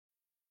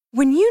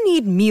When you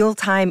need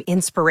mealtime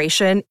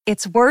inspiration,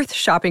 it's worth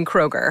shopping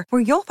Kroger,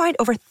 where you'll find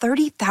over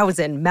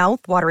 30,000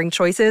 mouth-watering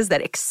choices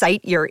that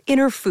excite your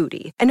inner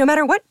foodie. And no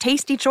matter what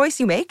tasty choice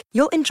you make,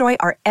 you'll enjoy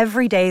our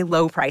everyday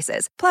low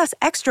prices, plus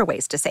extra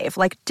ways to save,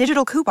 like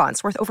digital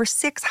coupons worth over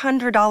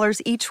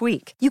 $600 each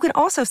week. You can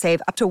also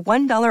save up to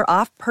 $1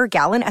 off per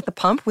gallon at the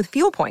pump with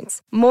fuel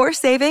points. More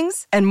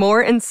savings and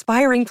more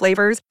inspiring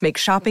flavors make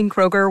shopping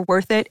Kroger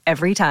worth it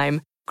every time.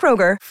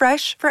 Kroger,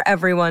 fresh for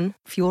everyone.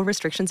 Fuel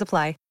restrictions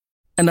apply.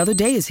 Another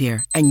day is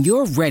here, and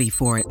you're ready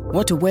for it.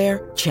 What to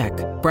wear? Check.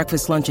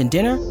 Breakfast, lunch, and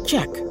dinner?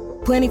 Check.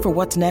 Planning for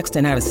what's next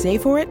and how to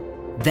save for it?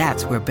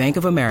 That's where Bank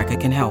of America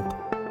can help.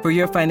 For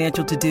your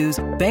financial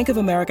to-dos, Bank of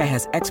America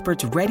has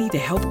experts ready to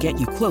help get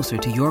you closer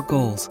to your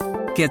goals.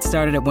 Get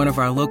started at one of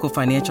our local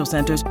financial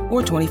centers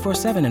or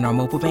 24/7 in our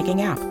mobile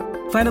banking app.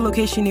 Find a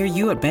location near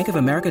you at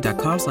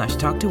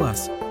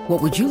bankofamerica.com/talktous.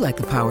 What would you like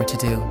the power to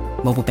do?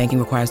 Mobile banking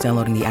requires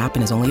downloading the app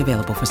and is only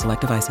available for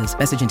select devices.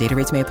 Message and data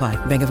rates may apply.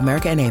 Bank of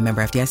America N.A.,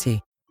 member FDIC.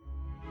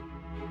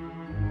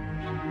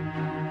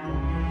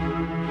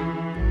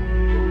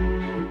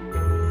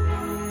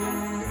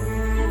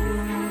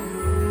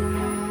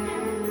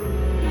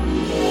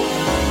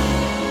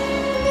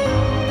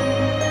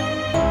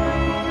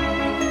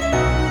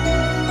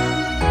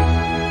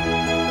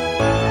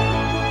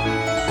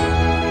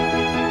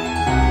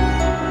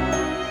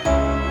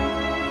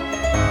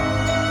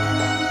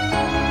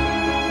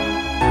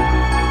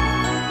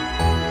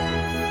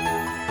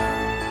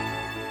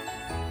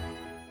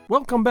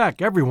 Welcome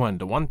back, everyone,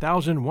 to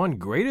 1001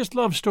 Greatest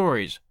Love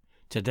Stories.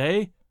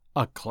 Today,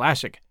 a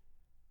classic,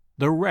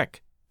 The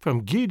Wreck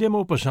from Guy de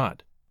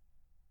Maupassant.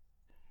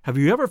 Have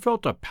you ever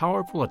felt a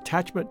powerful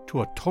attachment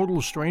to a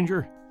total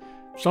stranger?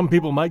 Some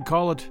people might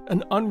call it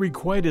an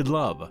unrequited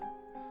love.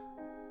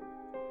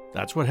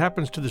 That's what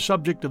happens to the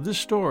subject of this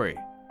story.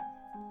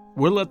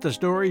 We'll let the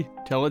story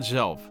tell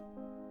itself.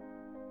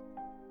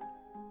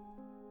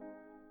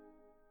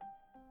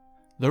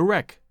 The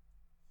Wreck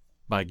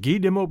by Guy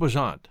de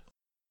Maupassant.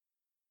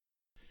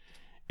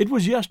 It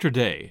was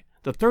yesterday,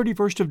 the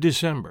 31st of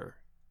December.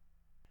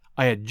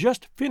 I had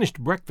just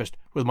finished breakfast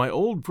with my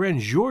old friend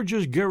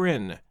Georges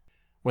Guérin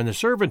when the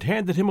servant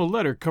handed him a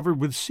letter covered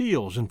with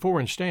seals and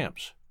foreign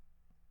stamps.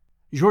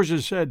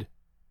 Georges said,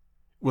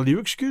 "Will you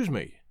excuse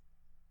me?"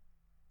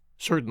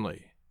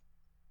 "Certainly."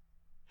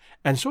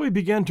 And so he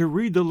began to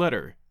read the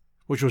letter,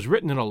 which was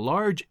written in a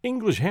large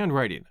English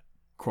handwriting,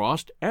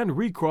 crossed and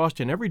recrossed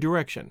in every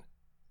direction.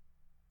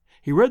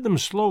 He read them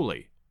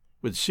slowly,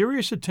 with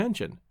serious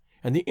attention,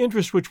 and the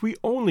interest which we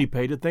only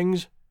pay to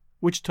things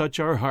which touch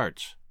our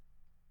hearts.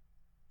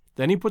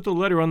 Then he put the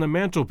letter on the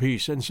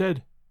mantelpiece and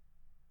said,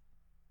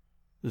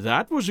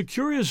 "That was a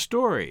curious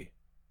story.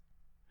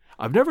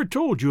 I've never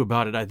told you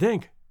about it, I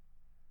think.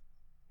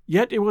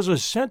 Yet it was a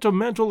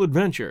sentimental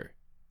adventure,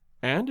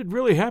 and it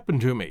really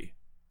happened to me.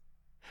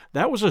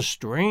 That was a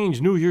strange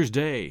New Year's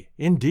Day,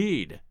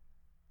 indeed.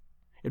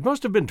 It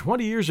must have been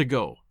 20 years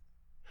ago,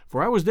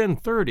 for I was then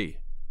 30,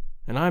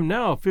 and I'm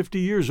now 50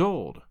 years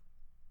old.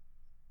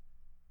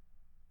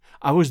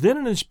 I was then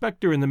an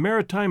inspector in the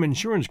Maritime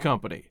Insurance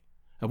Company,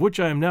 of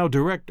which I am now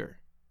director.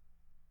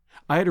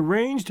 I had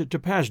arranged to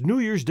pass New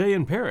Year's Day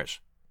in Paris,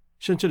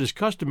 since it is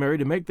customary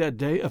to make that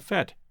day a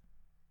fête,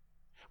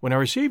 when I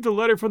received a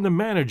letter from the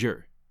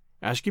manager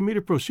asking me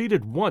to proceed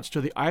at once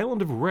to the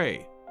island of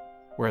Ré,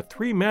 where a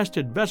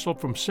three-masted vessel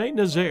from Saint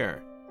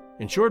Nazaire,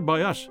 insured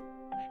by us,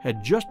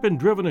 had just been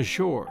driven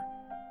ashore.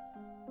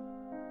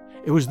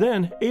 It was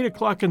then 8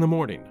 o'clock in the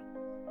morning.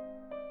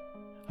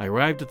 I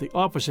arrived at the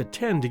office at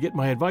 10 to get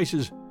my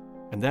advices,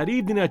 and that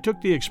evening I took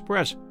the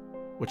express,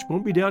 which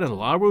won't be down in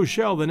La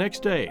Rochelle the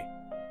next day,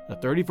 the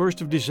 31st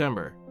of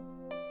December.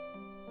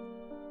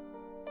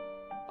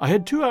 I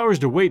had 2 hours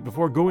to wait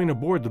before going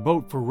aboard the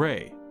boat for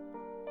Ré,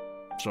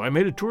 so I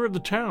made a tour of the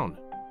town.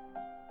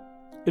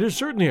 It is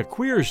certainly a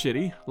queer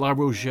city, La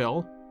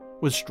Rochelle,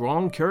 with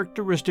strong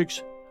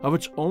characteristics of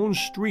its own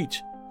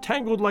streets,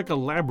 tangled like a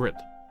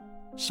labyrinth,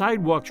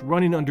 sidewalks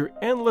running under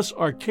endless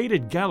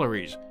arcaded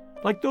galleries,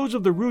 like those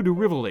of the Rue de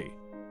Rivoli,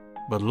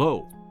 but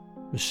low,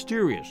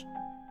 mysterious,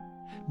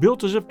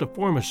 built as if to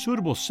form a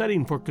suitable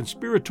setting for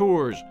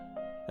conspirators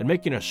and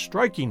making a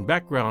striking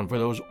background for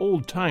those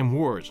old-time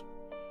wars,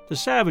 the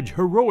savage,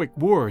 heroic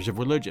wars of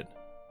religion.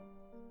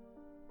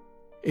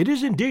 It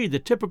is indeed the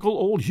typical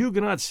old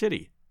Huguenot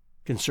city,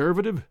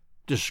 conservative,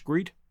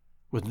 discreet,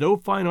 with no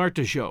fine art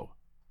to show,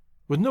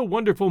 with no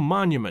wonderful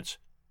monuments,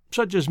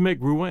 such as make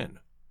Rouen.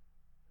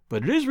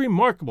 But it is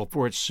remarkable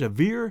for its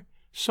severe,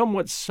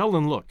 somewhat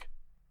sullen look.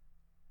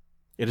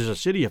 It is a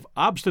city of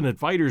obstinate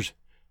fighters,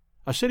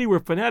 a city where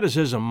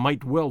fanaticism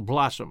might well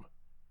blossom,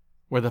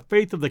 where the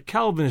faith of the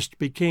Calvinists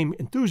became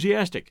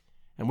enthusiastic,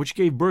 and which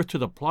gave birth to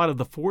the plot of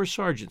the Four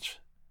Sergeants.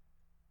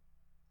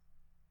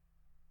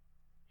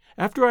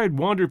 After I had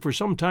wandered for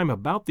some time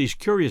about these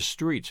curious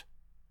streets,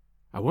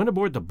 I went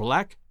aboard the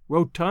black,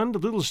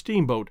 rotund little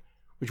steamboat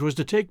which was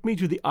to take me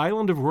to the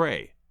island of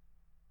Ré.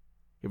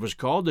 It was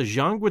called the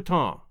Jean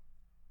Guiton.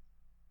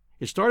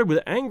 It started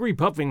with angry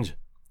puffings,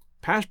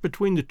 passed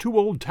between the two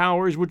old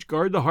towers which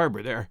guard the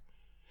harbor there,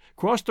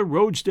 crossed the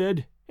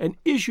roadstead, and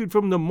issued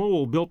from the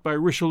mole built by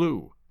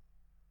Richelieu,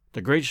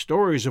 the great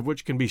stories of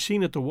which can be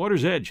seen at the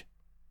water's edge,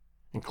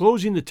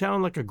 enclosing the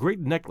town like a great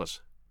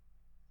necklace.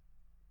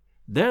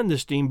 Then the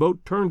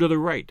steamboat turned to the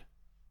right.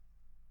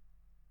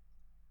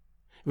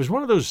 It was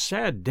one of those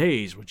sad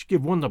days which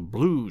give one the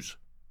blues,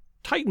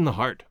 tighten the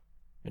heart,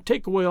 and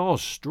take away all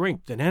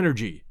strength and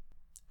energy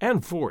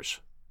and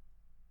force.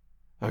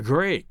 A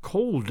gray,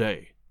 cold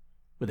day,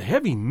 with a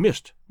heavy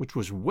mist which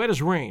was wet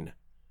as rain,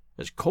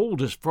 as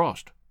cold as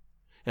frost,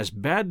 as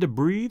bad to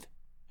breathe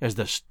as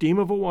the steam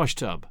of a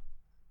washtub.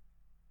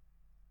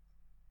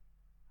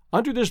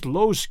 Under this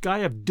low sky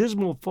of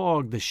dismal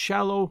fog, the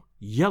shallow,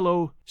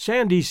 yellow,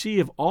 sandy sea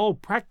of all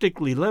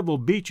practically level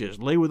beaches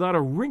lay without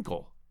a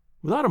wrinkle,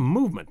 without a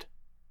movement,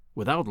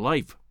 without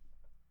life.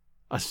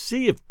 A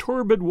sea of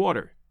turbid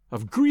water,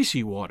 of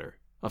greasy water,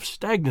 of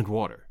stagnant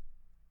water.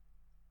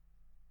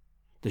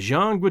 The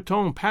Jean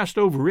Guiton passed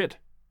over it,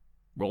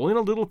 rolling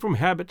a little from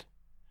habit,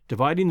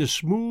 dividing the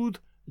smooth,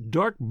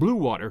 dark blue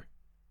water,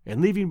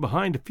 and leaving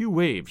behind a few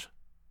waves,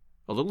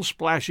 a little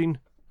splashing,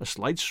 a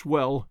slight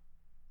swell,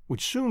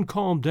 which soon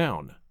calmed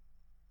down.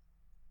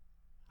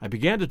 I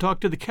began to talk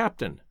to the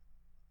captain,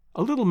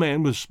 a little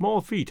man with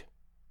small feet,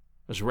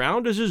 as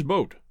round as his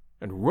boat,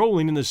 and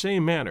rolling in the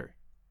same manner.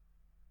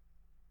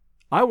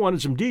 I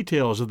wanted some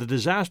details of the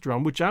disaster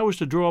on which I was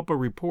to draw up a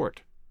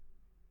report.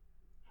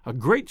 A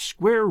great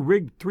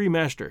square-rigged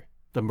three-master,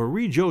 the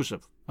Marie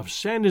Joseph, of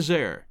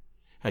Saint-Nazaire,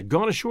 had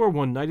gone ashore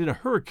one night in a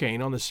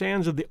hurricane on the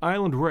sands of the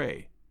island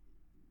Ré.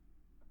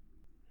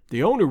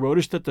 The owner wrote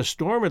us that the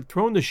storm had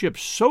thrown the ship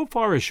so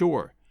far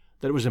ashore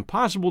that it was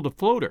impossible to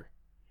float her,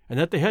 and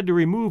that they had to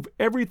remove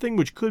everything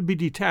which could be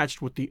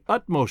detached with the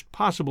utmost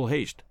possible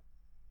haste.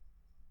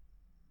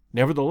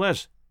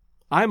 Nevertheless,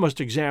 I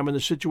must examine the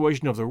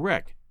situation of the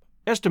wreck,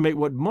 estimate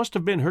what must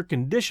have been her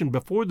condition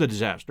before the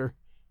disaster,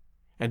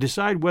 and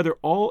decide whether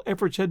all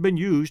efforts had been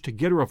used to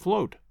get her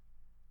afloat.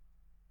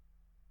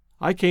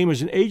 I came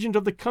as an agent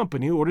of the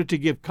company ordered to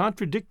give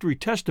contradictory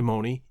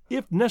testimony,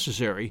 if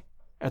necessary,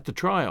 at the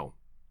trial.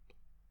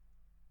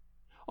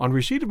 On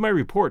receipt of my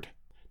report,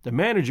 the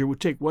manager would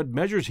take what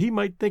measures he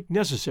might think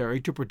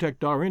necessary to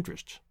protect our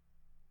interests.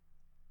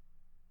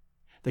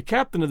 The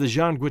captain of the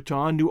Jean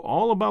Guiton knew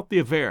all about the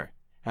affair,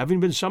 having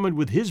been summoned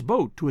with his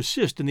boat to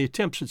assist in the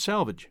attempts at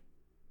salvage.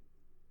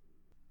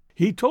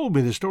 He told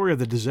me the story of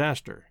the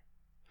disaster.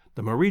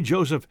 The Marie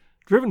Joseph,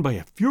 driven by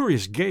a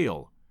furious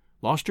gale,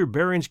 lost her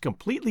bearings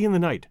completely in the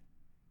night,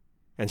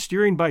 and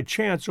steering by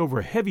chance over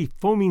a heavy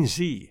foaming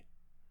sea,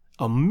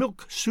 a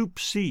milk-soup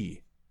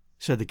sea,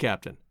 said the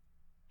captain,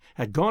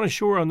 had gone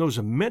ashore on those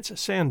immense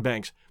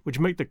sandbanks which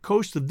make the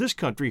coasts of this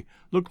country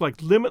look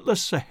like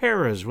limitless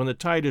Saharas when the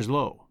tide is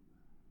low.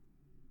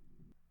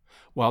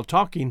 While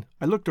talking,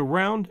 I looked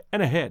around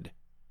and ahead.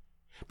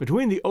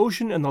 Between the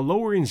ocean and the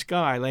lowering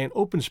sky lay an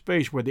open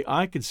space where the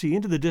eye could see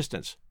into the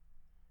distance.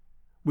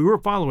 We were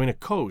following a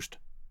coast.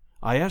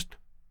 I asked,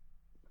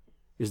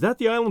 "Is that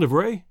the island of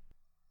Ré?"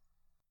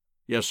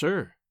 "Yes,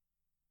 sir."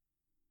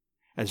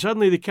 And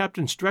suddenly the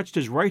captain stretched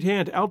his right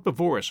hand out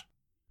before us,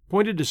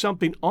 pointed to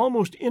something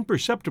almost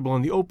imperceptible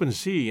in the open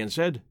sea, and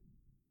said,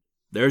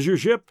 "There's your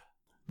ship,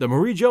 the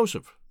Marie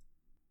Joseph."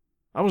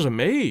 I was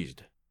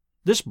amazed.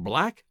 This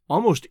black,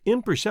 almost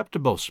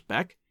imperceptible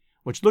speck,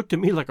 which looked to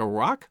me like a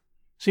rock,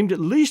 seemed at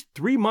least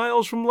 3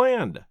 miles from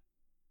land.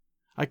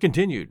 I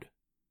continued,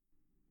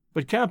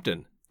 "But,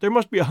 Captain, there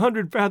must be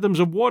 100 fathoms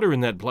of water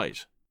in that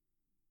place."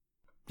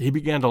 He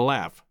began to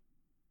laugh.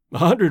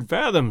 100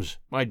 fathoms,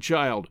 my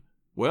child.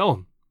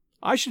 Well,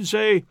 I should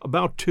say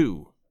about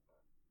 2.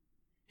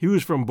 He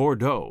was from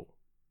Bordeaux.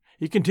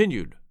 He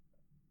continued,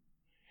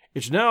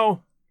 "It's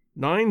now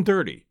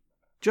 9:30,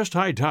 just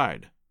high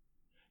tide.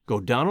 Go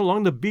down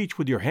along the beach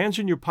with your hands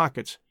in your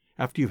pockets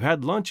after you've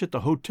had lunch at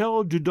the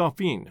Hotel du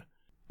Dauphin,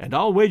 and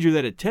I'll wager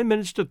that at 10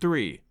 minutes to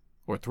 3,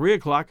 or 3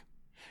 o'clock,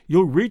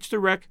 you'll reach the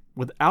wreck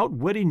without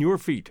wetting your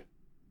feet,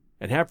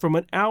 and have from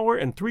 1 hour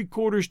and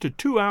 3/4 to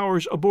 2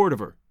 hours aboard of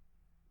her,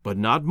 but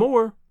not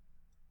more,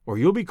 or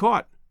you'll be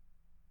caught.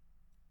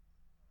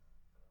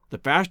 The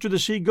faster the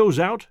sea goes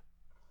out,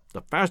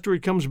 the faster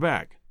it comes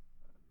back.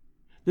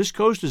 This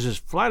coast is as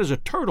flat as a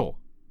turtle.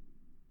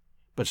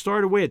 But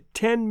start away at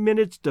 10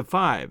 minutes to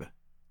 5,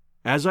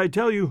 as I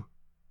tell you,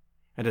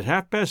 and at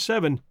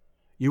 7:30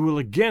 you will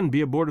again be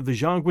aboard of the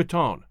Jean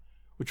Guiton,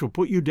 which will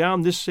put you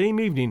down this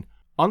same evening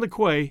on the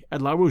quay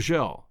at La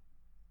Rochelle."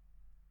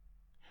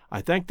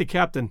 I thanked the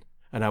captain,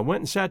 and I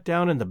went and sat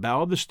down in the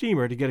bow of the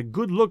steamer to get a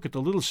good look at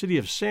the little city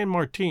of Saint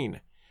Martin,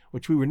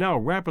 which we were now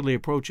rapidly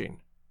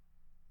approaching.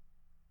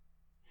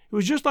 It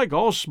was just like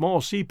all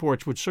small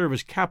seaports which serve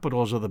as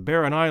capitals of the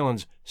barren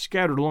islands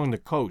scattered along the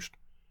coast.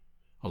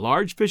 A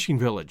large fishing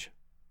village,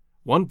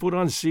 1 foot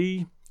on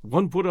sea,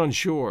 1 foot on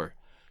shore,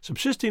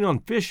 subsisting on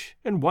fish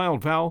and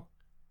wildfowl,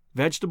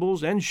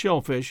 vegetables and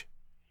shellfish,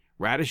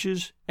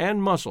 radishes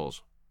and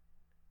mussels.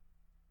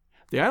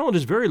 The island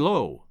is very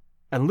low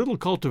and little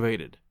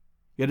cultivated,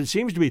 yet it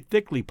seems to be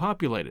thickly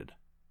populated.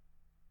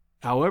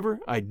 However,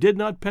 I did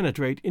not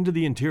penetrate into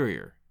the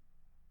interior.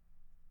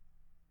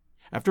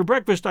 After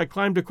breakfast, I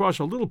climbed across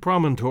a little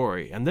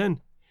promontory, and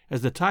then,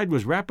 as the tide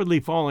was rapidly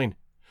falling,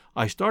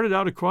 I started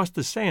out across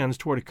the sands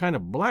toward a kind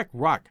of black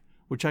rock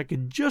which I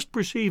could just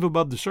perceive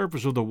above the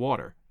surface of the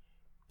water,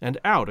 and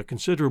out a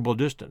considerable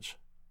distance.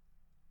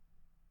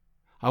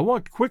 I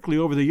walked quickly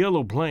over the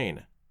yellow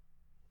plain.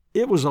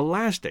 It was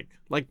elastic,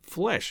 like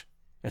flesh,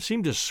 and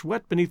seemed to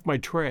sweat beneath my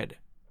tread.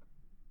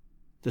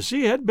 The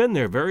sea had been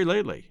there very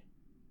lately.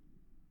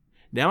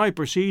 Now I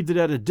perceived it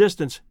at a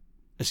distance,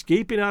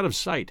 escaping out of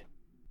sight,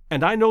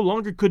 and I no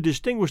longer could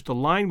distinguish the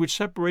line which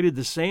separated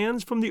the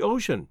sands from the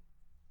ocean.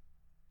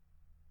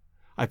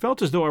 I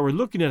felt as though I were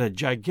looking at a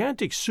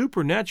gigantic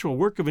supernatural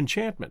work of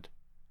enchantment.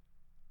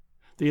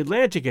 The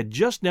Atlantic had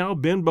just now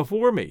been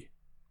before me.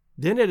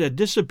 Then it had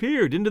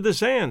disappeared into the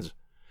sands,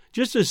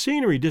 just as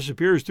scenery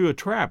disappears through a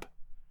trap.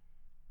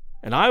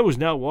 And I was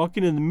now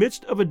walking in the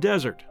midst of a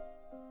desert.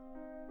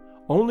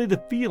 Only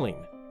the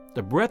feeling,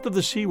 the breath of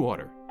the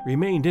seawater,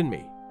 remained in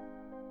me.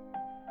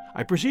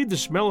 I perceived the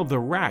smell of the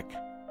wrack,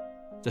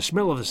 the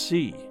smell of the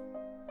sea,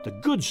 the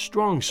good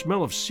strong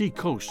smell of sea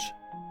coasts.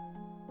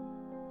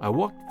 I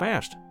walked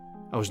fast.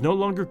 I was no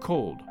longer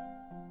cold.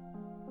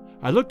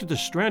 I looked at the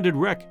stranded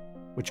wreck,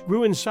 which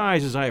grew in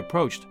size as I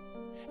approached,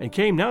 and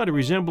came now to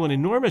resemble an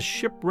enormous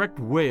shipwrecked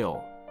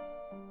whale.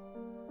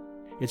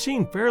 It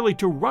seemed fairly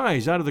to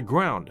rise out of the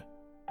ground,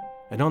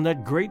 and on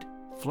that great,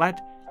 flat,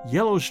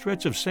 yellow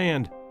stretch of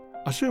sand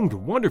assumed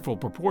wonderful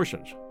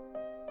proportions.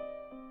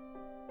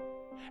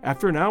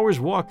 After an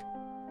hour's walk,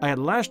 I at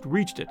last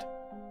reached it.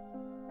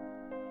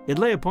 It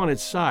lay upon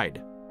its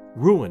side,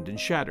 ruined and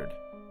shattered,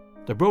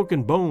 the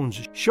broken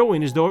bones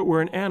showing as though it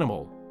were an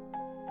animal,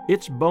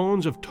 its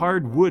bones of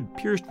tarred wood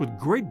pierced with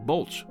great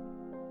bolts.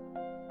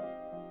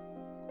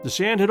 The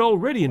sand had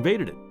already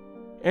invaded it,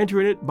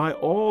 entering it by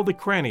all the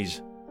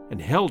crannies,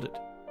 and held it,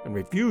 and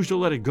refused to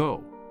let it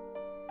go.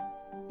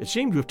 It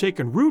seemed to have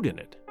taken root in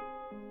it.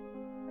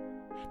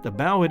 The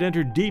bow had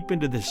entered deep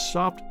into this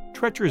soft,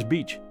 treacherous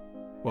beach,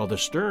 while the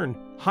stern,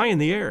 high in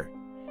the air,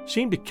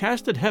 seemed to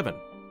cast at heaven,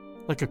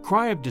 like a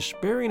cry of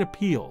despairing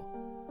appeal,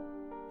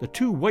 the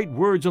two white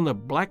words on the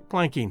black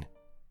planking,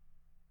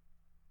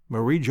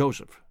 Marie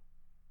Joseph.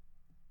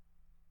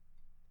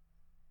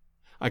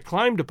 I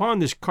climbed upon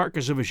this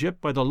carcass of a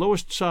ship by the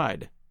lowest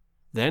side.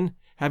 Then,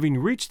 having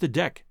reached the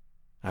deck,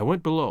 I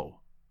went below.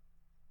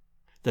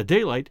 The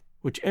daylight,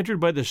 which entered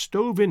by the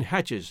stove-in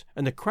hatches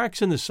and the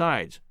cracks in the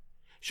sides,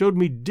 showed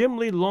me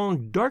dimly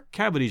long, dark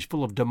cavities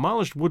full of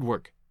demolished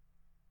woodwork.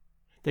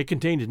 They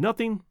contained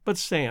nothing but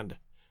sand,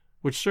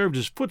 which served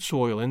as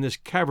foot-soil in this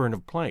cavern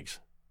of planks.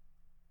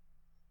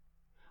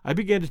 I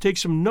began to take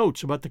some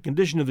notes about the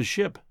condition of the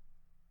ship.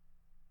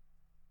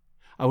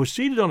 I was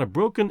seated on a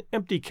broken,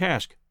 empty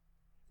cask,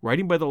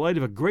 writing by the light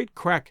of a great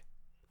crack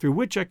through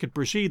which I could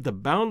perceive the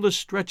boundless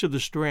stretch of the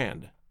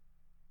strand.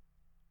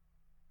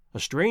 A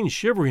strange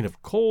shivering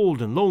of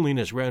cold and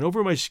loneliness ran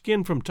over my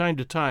skin from time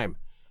to time,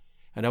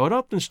 and I would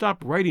often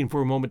stop writing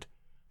for a moment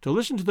to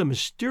listen to the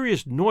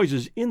mysterious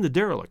noises in the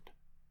derelict.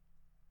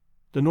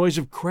 The noise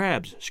of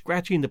crabs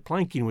scratching the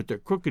planking with their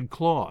crooked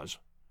claws.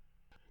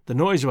 The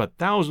noise of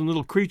 1,000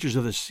 little creatures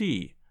of the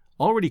sea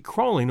already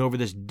crawling over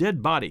this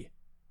dead body,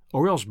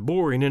 or else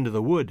boring into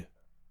the wood.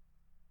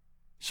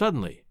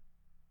 Suddenly,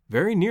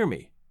 very near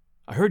me,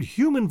 I heard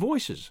human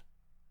voices.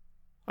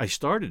 I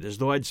started as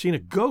though I'd seen a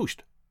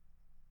ghost.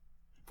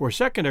 For a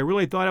second I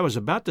really thought I was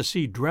about to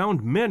see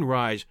drowned men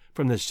rise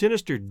from the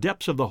sinister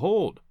depths of the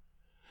hold,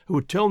 who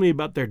would tell me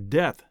about their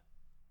death.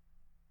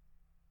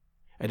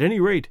 At any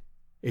rate,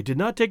 it did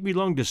not take me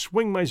long to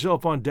swing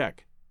myself on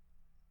deck.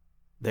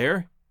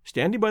 There,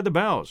 standing by the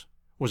bows,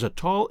 was a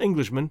tall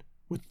Englishman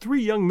with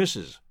 3 young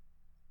misses.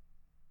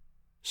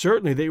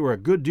 Certainly they were a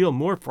good deal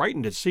more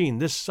frightened at seeing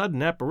this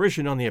sudden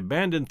apparition on the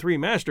abandoned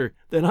 3-master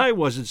than I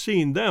was at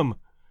seeing them.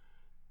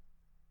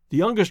 The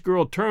youngest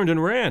girl turned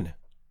and ran.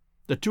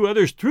 The 2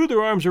 others threw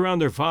their arms around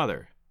their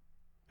father.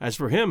 As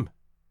for him,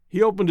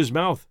 he opened his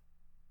mouth.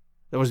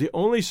 That was the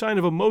only sign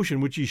of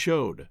emotion which he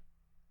showed.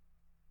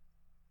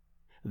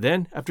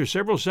 Then, after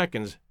several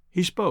seconds,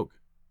 he spoke.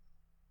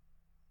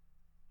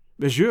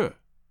 "Monsieur,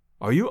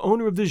 are you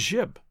owner of this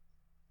ship?"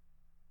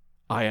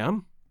 "I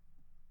am."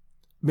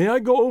 "May I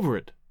go over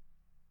it?"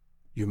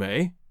 "You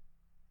may."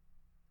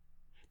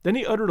 Then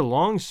he uttered a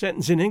long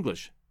sentence in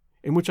English,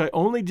 in which I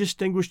only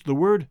distinguished the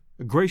word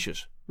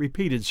gracious,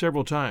 repeated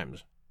several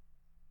times.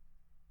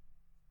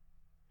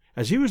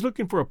 As he was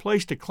looking for a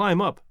place to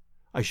climb up,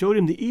 I showed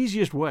him the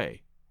easiest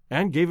way,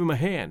 and gave him a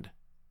hand.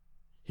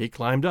 He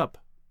climbed up.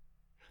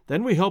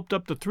 Then we helped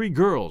up the 3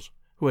 girls,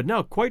 who had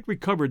now quite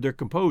recovered their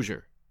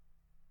composure.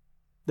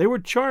 They were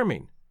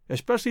charming,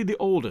 especially the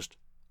oldest,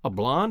 a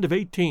blonde of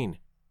 18,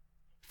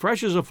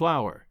 fresh as a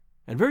flower,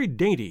 and very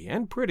dainty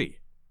and pretty.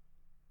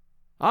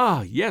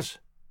 Ah, yes,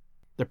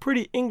 the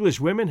pretty English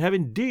women have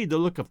indeed the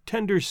look of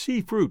tender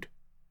sea fruit.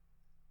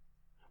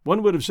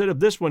 One would have said of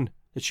this one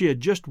that she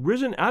had just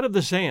risen out of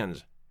the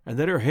sands, and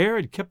that her hair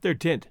had kept their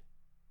tint.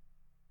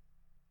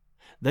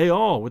 They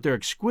all, with their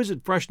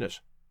exquisite freshness,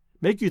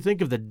 make you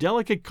think of the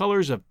delicate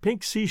colors of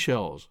pink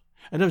seashells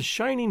and of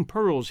shining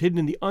pearls hidden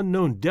in the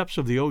unknown depths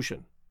of the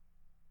ocean.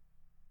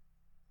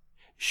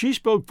 She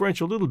spoke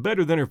French a little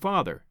better than her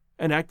father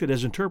and acted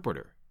as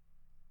interpreter.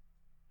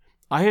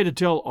 I had to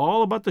tell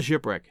all about the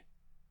shipwreck,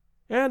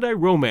 and I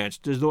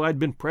romanced as though I'd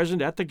been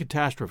present at the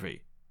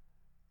catastrophe.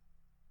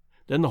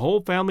 Then the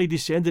whole family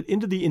descended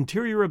into the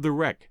interior of the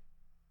wreck.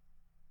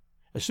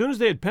 As soon as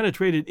they had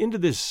penetrated into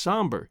this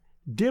somber,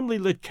 dimly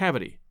lit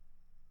cavity,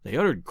 they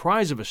uttered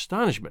cries of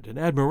astonishment and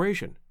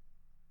admiration.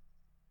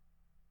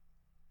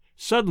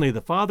 Suddenly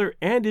the father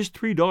and his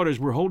 3 daughters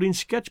were holding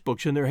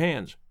sketchbooks in their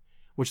hands,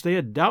 which they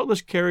had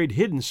doubtless carried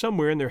hidden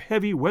somewhere in their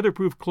heavy,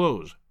 weatherproof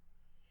clothes,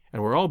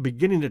 and were all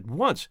beginning at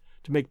once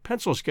to make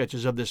pencil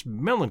sketches of this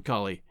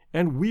melancholy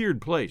and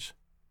weird place.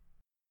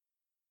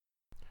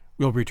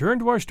 We'll return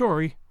to our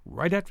story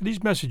right after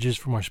these messages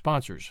from our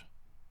sponsors.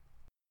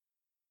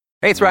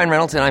 Hey, it's Ryan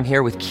Reynolds, and I'm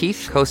here with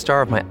Keith,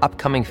 co-star of my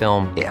upcoming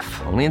film,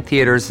 If, only in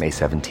theaters May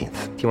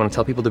 17th. Do you want to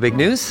tell people the big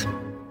news?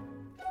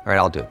 All right,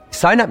 I'll do it.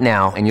 Sign up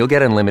now and you'll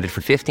get unlimited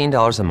for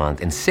 $15 a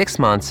month and 6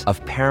 months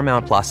of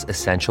Paramount Plus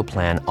Essential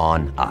Plan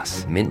on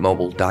us.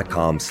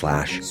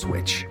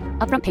 MintMobile.com/switch.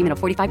 Upfront payment of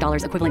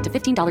 $45 equivalent to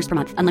 $15 per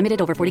month.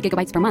 Unlimited over 40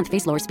 gigabytes per month.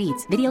 Face lower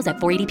speeds. Videos at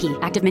 480p.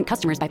 Active Mint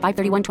customers by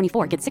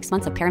 531.24 get 6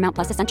 months of Paramount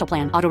Plus Essential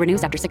Plan. Auto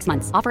renews after 6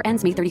 months. Offer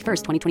ends May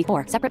 31st,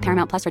 2024. Separate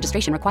Paramount Plus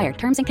registration required.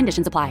 Terms and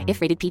conditions apply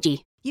if rated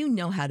PG. You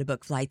know how to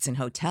book flights and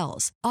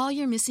hotels. All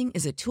you're missing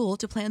is a tool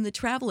to plan the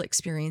travel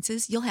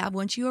experiences you'll have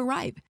once you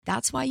arrive.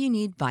 That's why you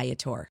need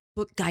Viator.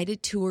 Book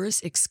guided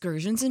tours,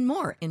 excursions, and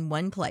more in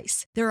one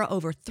place. There are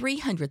over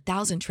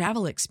 300,000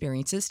 travel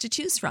experiences to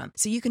choose from,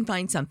 so you can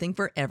find something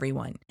for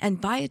everyone. And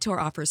Viator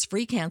offers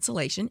free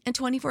cancellation and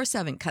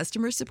 24/7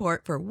 customer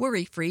support for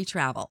worry-free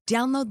travel.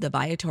 Download the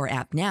Viator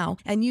app now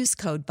and use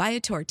code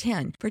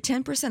Viator10 for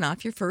 10%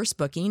 off your first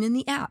booking in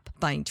the app.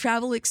 Find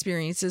travel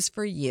experiences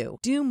for you.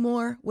 Do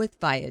more with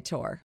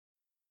Viator.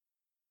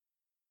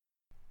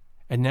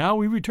 And now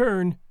we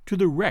return to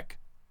The Wreck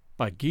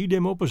by Guy de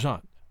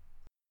Maupassant.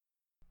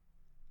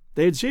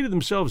 They had seated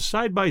themselves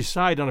side by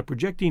side on a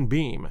projecting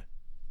beam,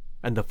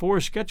 and the 4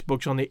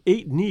 sketchbooks on the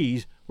 8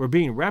 knees were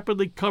being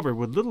rapidly covered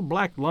with little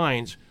black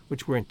lines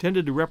which were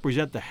intended to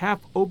represent the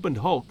half-opened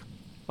hulk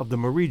of the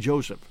Marie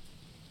Joseph.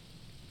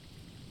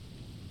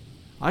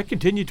 I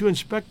continued to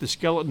inspect the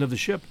skeleton of the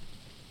ship,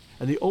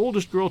 and the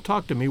oldest girl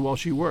talked to me while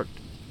she worked.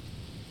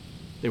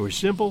 They were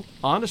simple,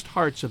 honest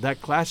hearts of that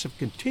class of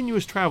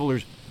continuous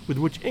travelers with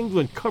which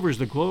England covers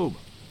the globe.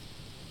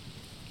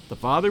 The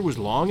father was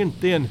long and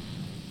thin,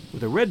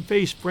 with a red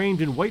face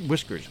framed in white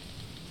whiskers,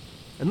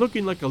 and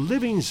looking like a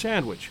living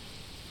sandwich,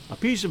 a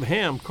piece of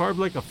ham carved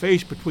like a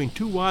face between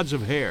 2 wads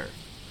of hair.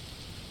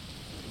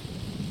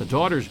 The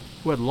daughters,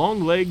 who had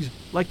long legs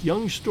like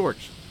young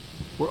storks,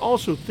 were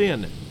also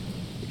thin,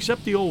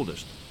 except the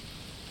oldest.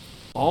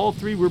 All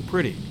 3 were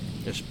pretty,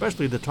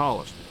 especially the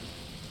tallest.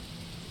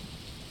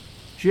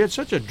 She had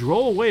such a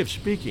droll way of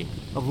speaking,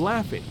 of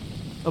laughing,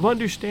 of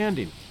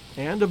understanding,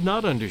 and of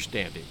not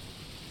understanding,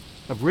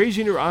 of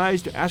raising her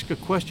eyes to ask a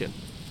question,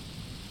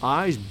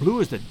 eyes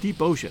blue as the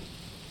deep ocean,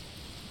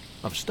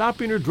 of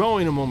stopping her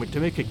drawing a moment to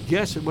make a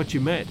guess at what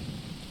you meant,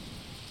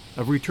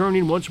 of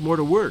returning once more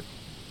to work,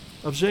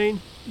 of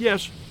saying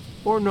yes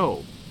or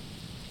no,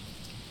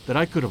 that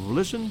I could have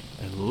listened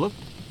and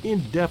looked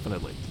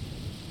indefinitely.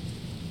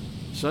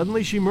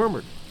 Suddenly she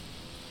murmured,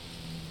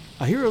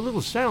 "I hear a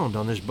little sound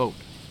on this boat."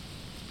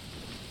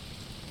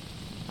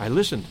 I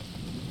listened,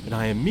 and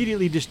I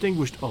immediately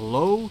distinguished a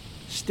low,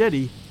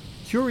 steady,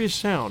 curious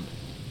sound.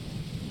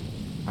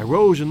 I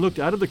rose and looked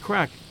out of the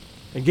crack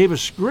and gave a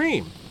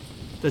scream.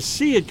 The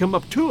sea had come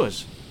up to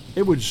us.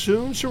 It would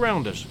soon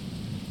surround us.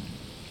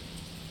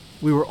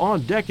 We were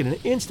on deck in an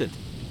instant.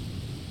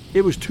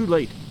 It was too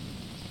late.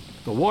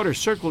 The water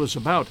circled us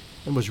about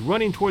and was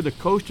running toward the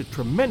coast at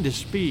tremendous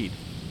speed.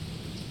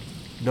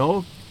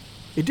 No,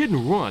 it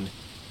didn't run.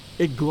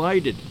 It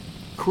glided,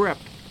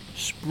 crept,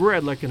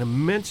 spread like an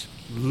immense,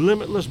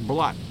 limitless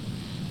blot.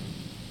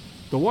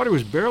 The water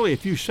was barely a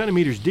few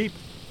centimeters deep,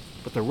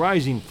 but the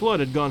rising flood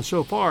had gone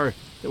so far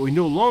that we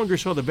no longer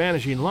saw the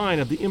vanishing line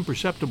of the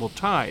imperceptible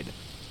tide.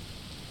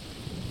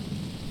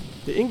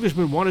 The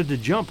Englishman wanted to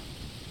jump.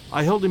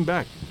 I held him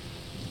back.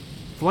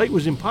 Flight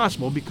was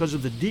impossible because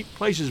of the deep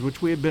places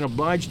which we had been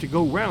obliged to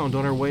go round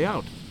on our way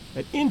out,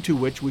 and into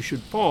which we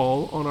should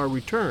fall on our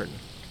return.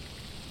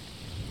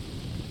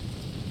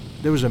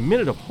 There was a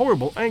minute of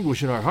horrible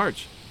anguish in our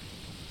hearts.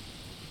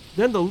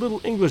 Then the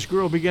little English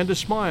girl began to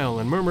smile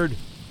and murmured,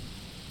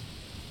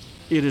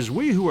 "It is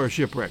we who are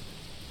shipwrecked."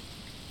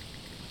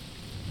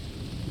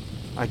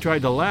 I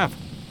tried to laugh,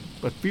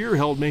 but fear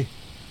held me,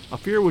 a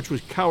fear which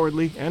was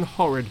cowardly and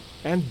horrid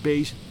and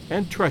base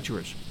and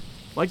treacherous,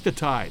 like the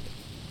tide.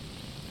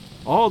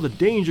 All the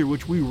danger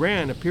which we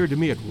ran appeared to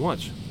me at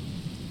once.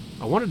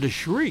 I wanted to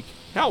shriek,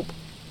 "Help!"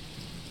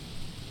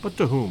 But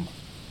to whom?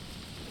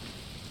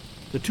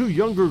 The 2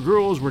 younger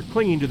girls were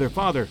clinging to their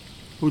father,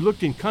 who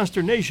looked in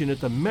consternation at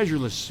the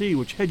measureless sea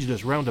which hedged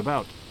us round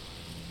about.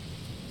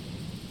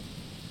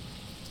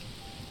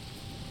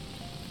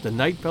 The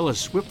night fell as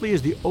swiftly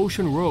as the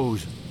ocean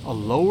rose, a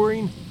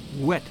lowering,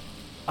 wet,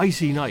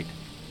 icy night.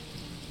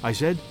 I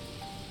said,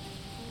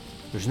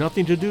 "There's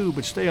nothing to do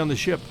but stay on the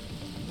ship."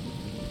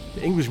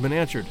 The Englishman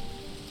answered,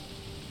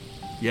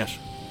 "Yes.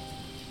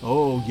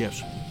 Oh,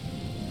 yes."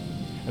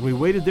 And we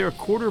waited there a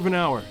quarter of an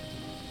hour,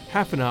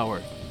 half an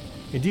hour,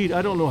 indeed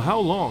I don't know how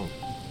long,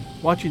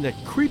 watching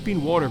that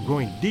creeping water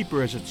growing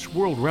deeper as it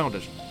swirled round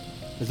us,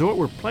 as though it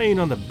were playing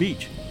on the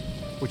beach,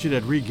 which it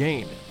had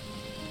regained.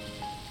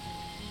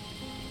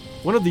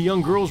 One of the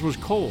young girls was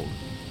cold,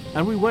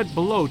 and we went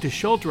below to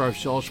shelter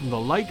ourselves from the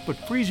light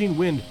but freezing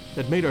wind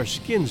that made our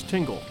skins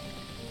tingle.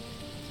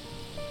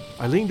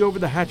 I leaned over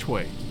the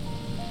hatchway.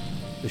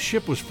 The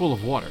ship was full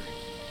of water,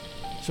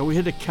 so we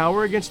had to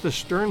cower against the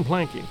stern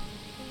planking,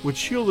 which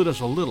shielded us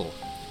a little.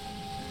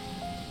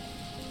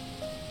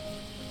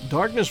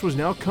 Darkness was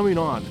now coming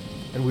on,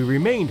 and we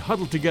remained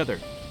huddled together.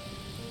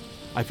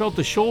 I felt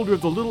the shoulder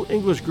of the little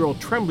English girl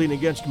trembling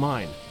against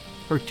mine,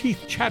 her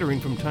teeth chattering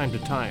from time to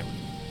time.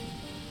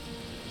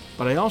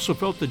 But I also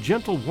felt the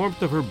gentle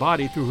warmth of her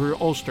body through her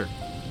ulster,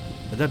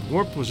 and that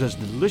warmth was as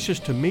delicious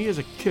to me as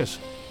a kiss.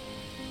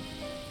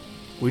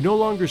 We no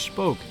longer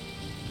spoke.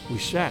 We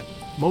sat,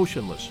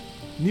 motionless,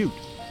 mute,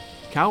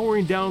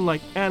 cowering down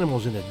like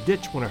animals in a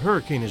ditch when a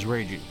hurricane is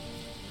raging.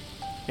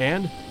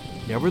 And,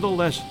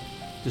 nevertheless,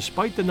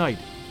 despite the night,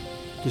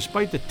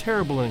 despite the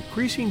terrible and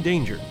increasing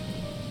danger,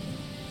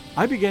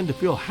 I began to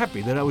feel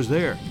happy that I was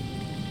there,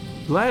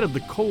 glad of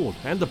the cold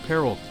and the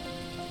peril,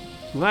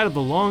 glad of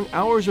the long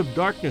hours of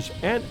darkness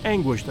and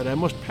anguish that I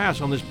must pass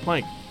on this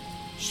plank,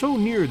 so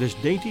near this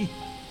dainty,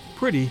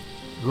 pretty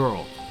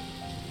girl.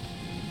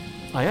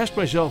 I asked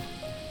myself,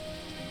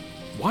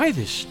 why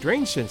this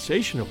strange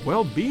sensation of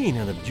well-being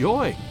and of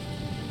joy?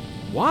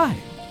 Why?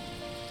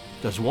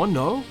 Does one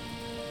know?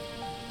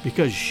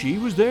 Because she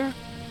was there?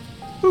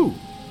 Who?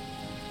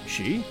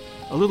 She?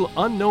 A little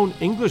unknown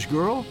English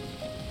girl?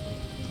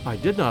 I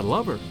did not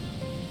love her.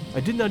 I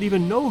did not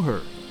even know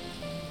her.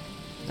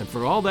 And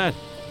for all that,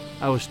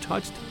 I was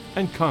touched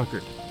and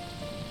conquered.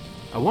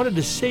 I wanted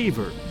to save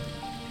her,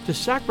 to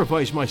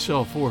sacrifice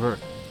myself for her,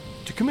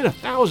 to commit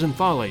 1,000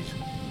 follies.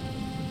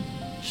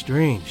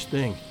 Strange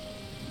thing.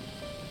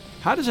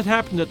 How does it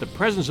happen that the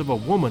presence of a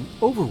woman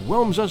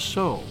overwhelms us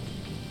so?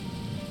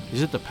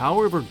 Is it the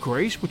power of her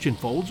grace which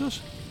enfolds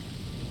us?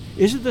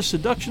 Is it the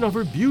seduction of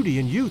her beauty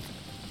and youth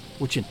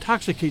which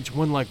intoxicates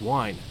one like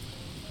wine?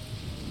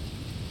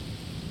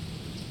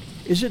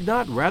 Is it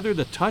not rather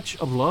the touch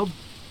of love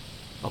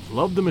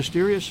the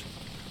mysterious,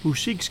 who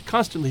seeks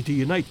constantly to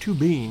unite two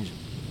beings,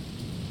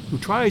 who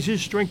tries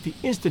his strength the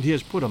instant he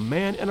has put a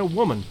man and a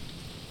woman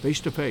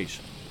face to face?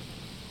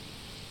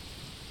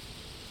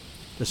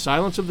 The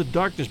silence of the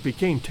darkness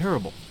became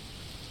terrible,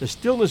 the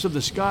stillness of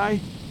the sky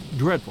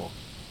dreadful,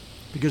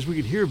 because we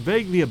could hear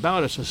vaguely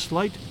about us a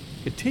slight,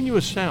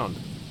 continuous sound,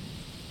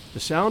 the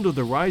sound of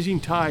the rising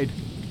tide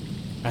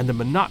and the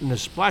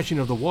monotonous splashing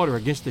of the water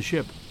against the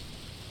ship.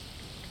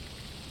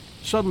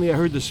 Suddenly I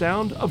heard the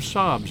sound of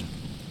sobs.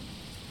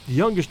 The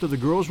youngest of the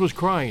girls was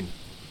crying.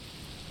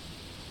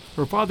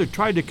 Her father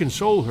tried to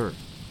console her,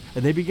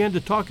 and they began to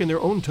talk in their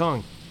own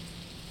tongue,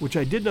 which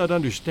I did not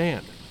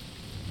understand.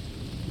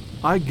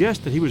 I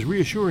guessed that he was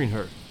reassuring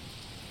her,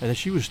 and that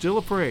she was still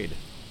afraid.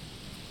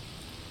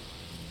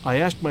 I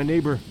asked my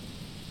neighbor,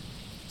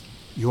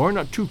 "You are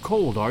not too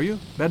cold, are you,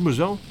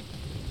 mademoiselle?"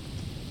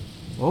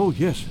 "Oh,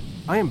 yes,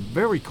 I am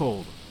very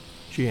cold,"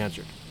 she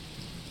answered.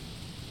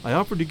 I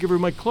offered to give her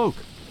my cloak,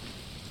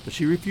 but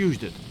she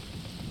refused it.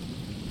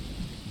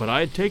 But I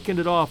had taken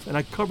it off, and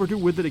I covered her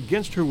with it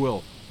against her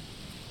will.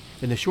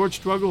 In the short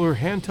struggle, her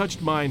hand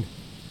touched mine.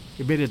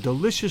 It made a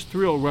delicious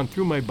thrill run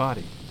through my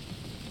body.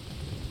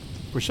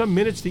 For some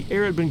minutes the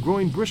air had been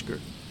growing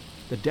brisker,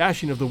 the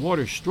dashing of the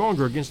water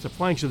stronger against the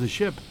flanks of the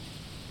ship.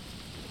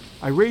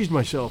 I raised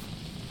myself.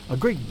 A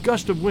great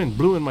gust of wind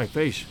blew in my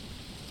face.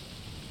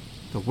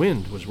 The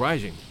wind was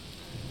rising.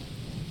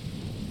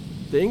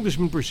 The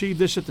Englishman perceived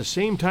this at the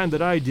same time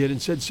that I did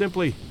and said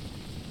simply,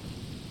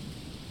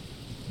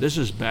 "This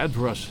is bad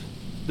for us.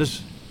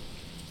 This..."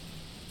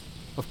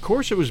 Of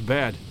course it was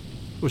bad.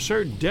 It was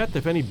certain death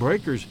if any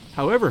breakers,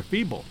 however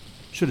feeble,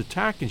 should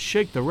attack and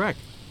shake the wreck,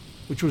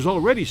 which was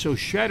already so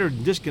shattered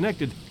and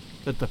disconnected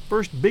that the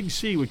first big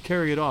sea would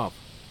carry it off.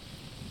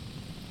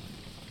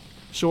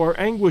 So our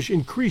anguish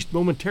increased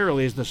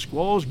momentarily as the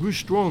squalls grew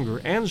stronger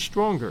and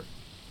stronger.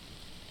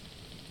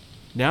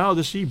 Now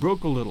the sea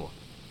broke a little,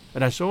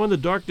 and I saw in the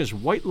darkness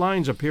white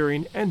lines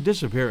appearing and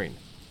disappearing,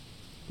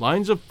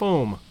 lines of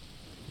foam,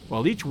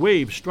 while each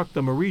wave struck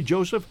the Marie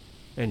Joseph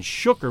and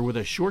shook her with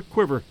a short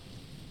quiver,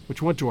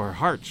 which went to our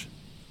hearts.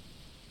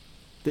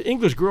 The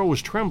English girl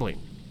was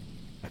trembling.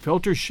 I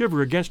felt her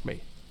shiver against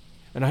me,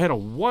 and I had a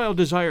wild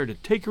desire to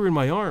take her in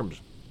my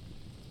arms.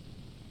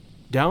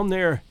 Down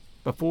there,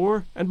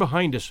 before and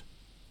behind us,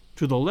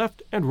 to the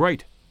left and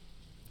right,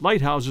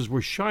 lighthouses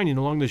were shining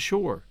along the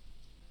shore.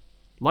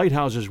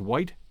 Lighthouses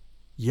white,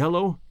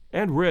 yellow,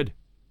 and red,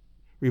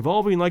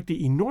 revolving like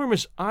the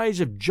enormous eyes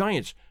of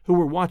giants who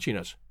were watching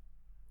us,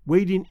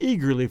 waiting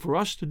eagerly for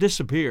us to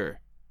disappear.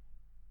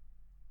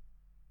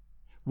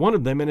 One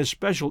of them in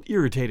especial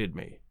irritated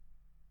me.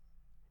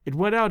 It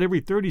went out every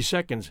 30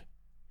 seconds,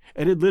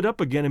 and it lit up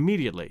again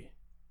immediately.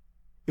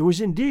 It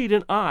was indeed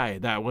an eye,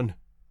 that one,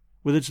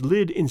 with its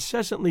lid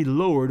incessantly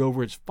lowered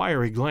over its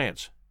fiery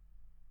glance.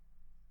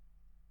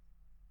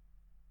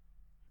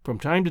 From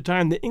time to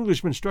time the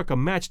Englishman struck a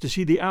match to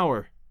see the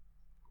hour.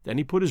 Then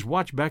he put his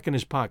watch back in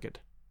his pocket.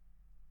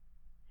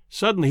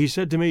 Suddenly he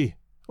said to me,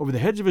 over the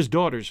heads of his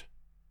daughters,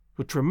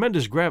 with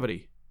tremendous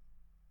gravity,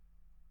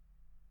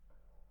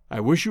 "I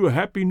wish you a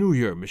happy New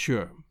Year,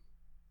 monsieur."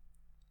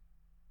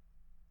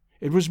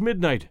 It was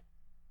midnight.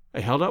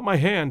 I held out my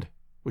hand,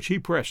 which he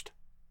pressed.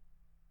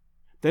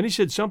 Then he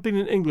said something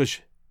in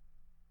English,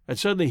 and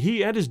suddenly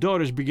he and his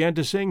daughters began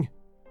to sing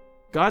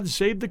 "God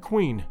Save the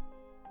Queen,"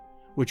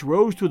 which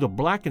rose through the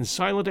black and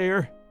silent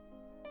air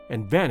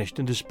and vanished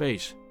into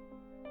space.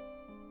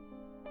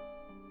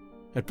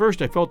 At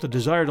first I felt the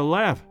desire to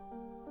laugh.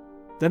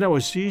 Then I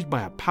was seized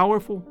by a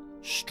powerful,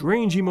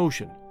 strange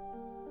emotion.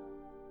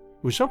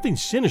 It was something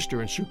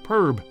sinister and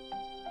superb,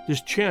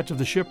 this chant of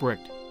the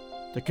shipwrecked,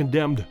 the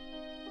condemned.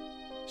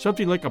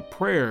 Something like a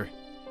prayer,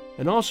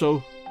 and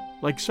also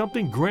like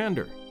something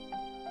grander,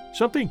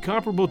 something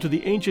comparable to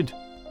the ancient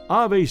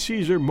Ave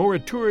Caesar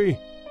morituri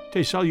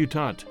te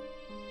salutant.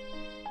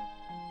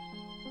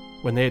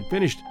 When they had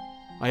finished,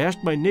 I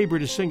asked my neighbor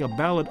to sing a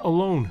ballad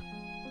alone,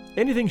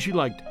 anything she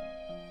liked,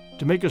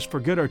 to make us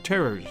forget our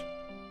terrors.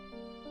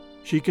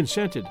 She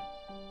consented,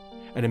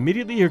 and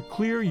immediately her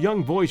clear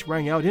young voice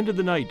rang out into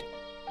the night.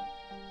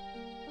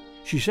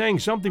 She sang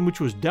something which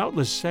was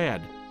doubtless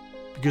sad,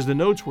 because the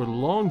notes were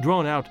long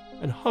drawn out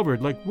and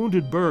hovered like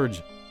wounded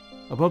birds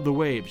above the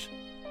waves.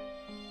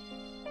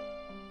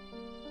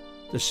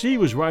 The sea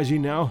was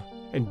rising now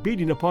and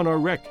beating upon our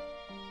wreck.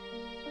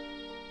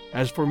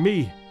 As for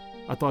me,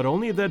 I thought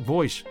only of that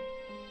voice,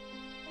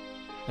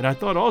 and I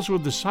thought also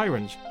of the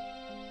sirens.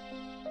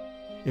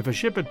 If a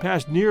ship had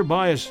passed near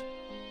by us,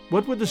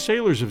 what would the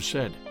sailors have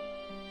said?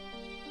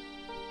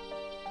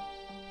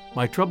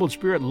 My troubled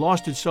spirit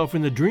lost itself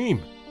in the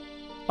dream.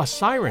 A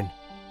siren!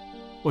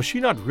 Was she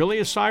not really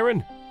a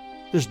siren?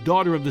 This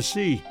daughter of the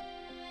sea,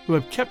 who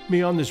had kept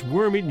me on this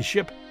worm-eaten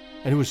ship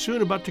and who was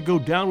soon about to go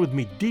down with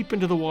me deep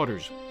into the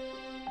waters.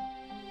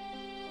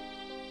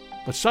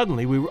 But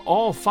suddenly we were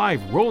all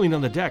five rolling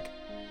on the deck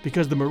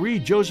because the Marie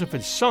Joseph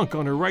had sunk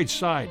on her right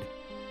side.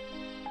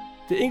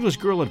 The English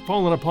girl had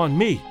fallen upon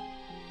me.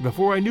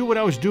 Before I knew what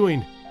I was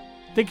doing,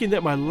 thinking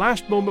that my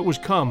last moment was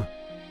come,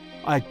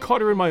 I had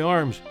caught her in my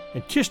arms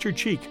and kissed her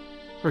cheek,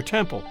 her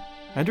temple,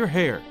 and her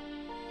hair.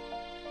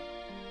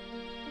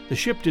 The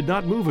ship did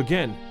not move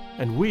again,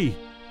 and we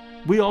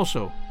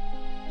also,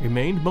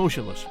 remained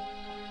motionless.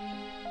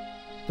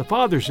 The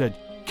father said,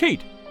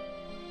 "Kate!"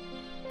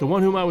 The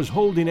one whom I was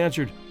holding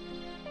answered,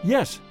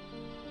 "Yes,"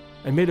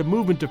 and made a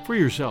movement to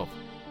free herself.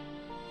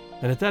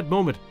 And at that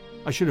moment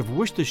I should have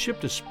wished the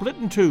ship to split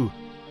in two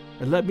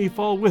and let me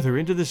fall with her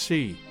into the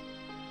sea.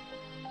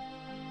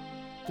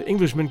 The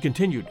Englishman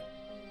continued,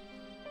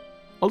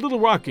 "A little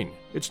rocking,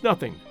 it's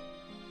nothing.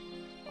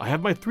 I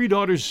have my 3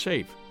 daughters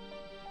safe."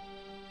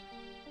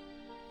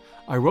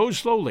 I rose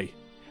slowly,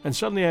 and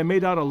suddenly I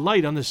made out a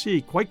light on the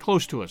sea quite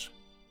close to us.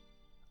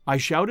 I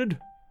shouted.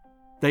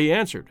 They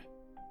answered.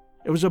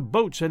 It was a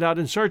boat sent out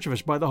in search of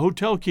us by the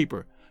hotel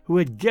keeper, who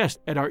had guessed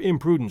at our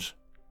imprudence.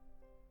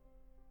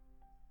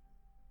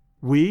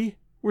 We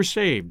were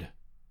saved.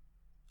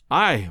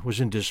 I was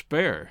in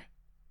despair.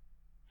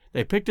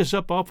 They picked us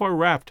up off our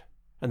raft,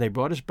 and they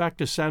brought us back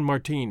to San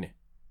Martin.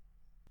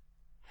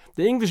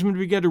 The Englishman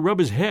began to rub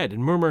his head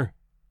and murmur,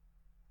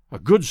 "A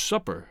good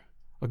supper,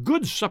 a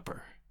good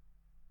supper."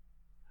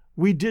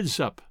 We did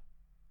sup.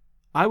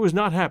 I was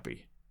not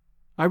happy.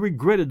 I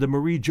regretted the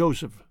Marie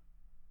Joseph.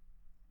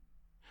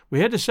 We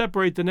had to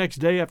separate the next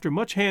day after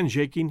much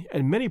handshaking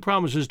and many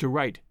promises to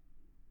write.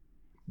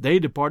 They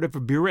departed for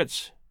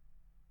Biarritz.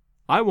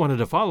 I wanted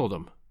to follow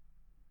them.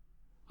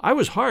 I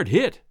was hard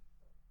hit.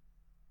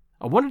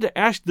 I wanted to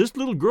ask this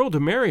little girl to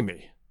marry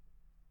me.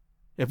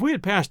 If we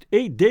had passed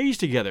 8 days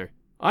together,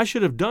 I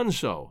should have done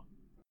so.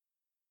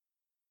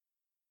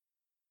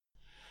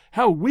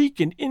 How weak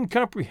and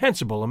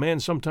incomprehensible a man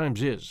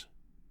sometimes is.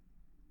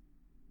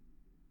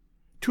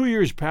 2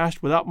 years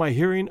passed without my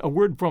hearing a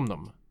word from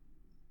them.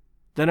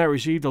 Then I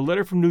received a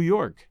letter from New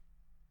York.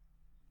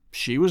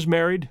 She was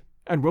married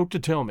and wrote to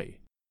tell me.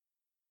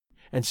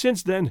 And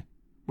since then,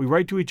 we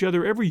write to each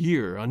other every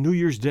year on New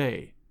Year's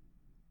Day.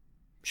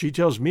 She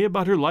tells me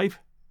about her life,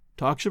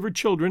 talks of her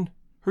children,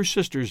 her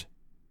sisters,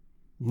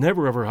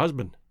 never of her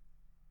husband.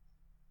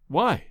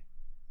 Why?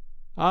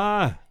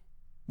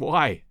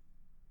 Why?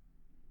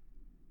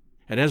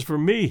 And as for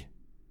me,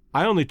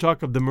 I only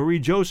talk of the Marie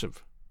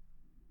Joseph.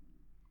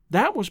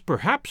 That was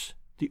perhaps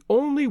the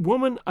only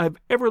woman I've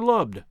ever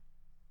loved.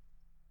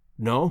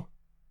 No,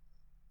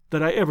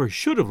 that I ever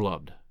should have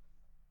loved.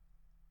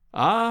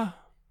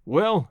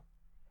 Well,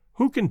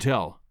 who can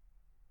tell?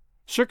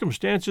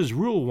 Circumstances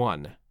rule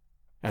one,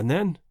 and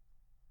then,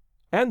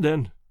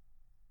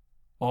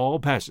 all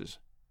passes.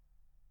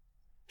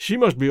 She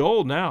must be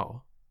old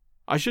now.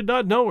 I should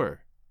not know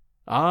her.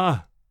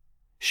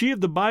 She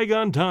of the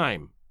bygone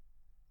time.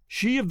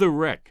 She of the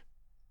wreck.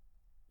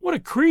 What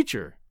a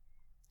creature!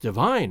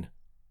 Divine!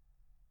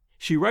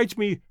 She writes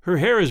me her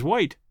hair is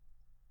white.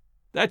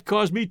 That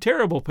caused me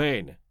terrible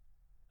pain.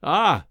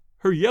 Ah,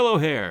 her yellow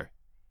hair.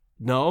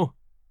 No,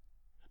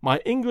 my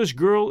English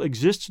girl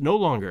exists no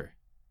longer.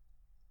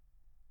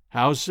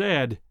 How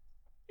sad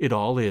it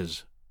all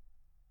is.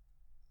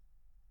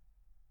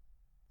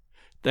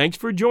 Thanks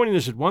for joining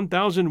us at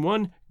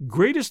 1001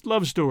 Greatest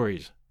Love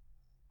Stories.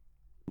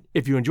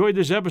 If you enjoyed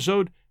this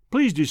episode,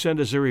 please do send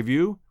us a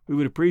review. We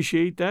would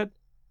appreciate that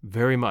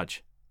very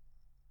much.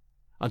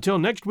 Until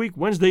next week,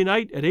 Wednesday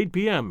night at 8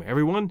 p.m.,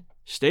 everyone,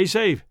 stay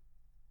safe,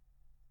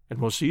 and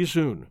we'll see you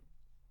soon.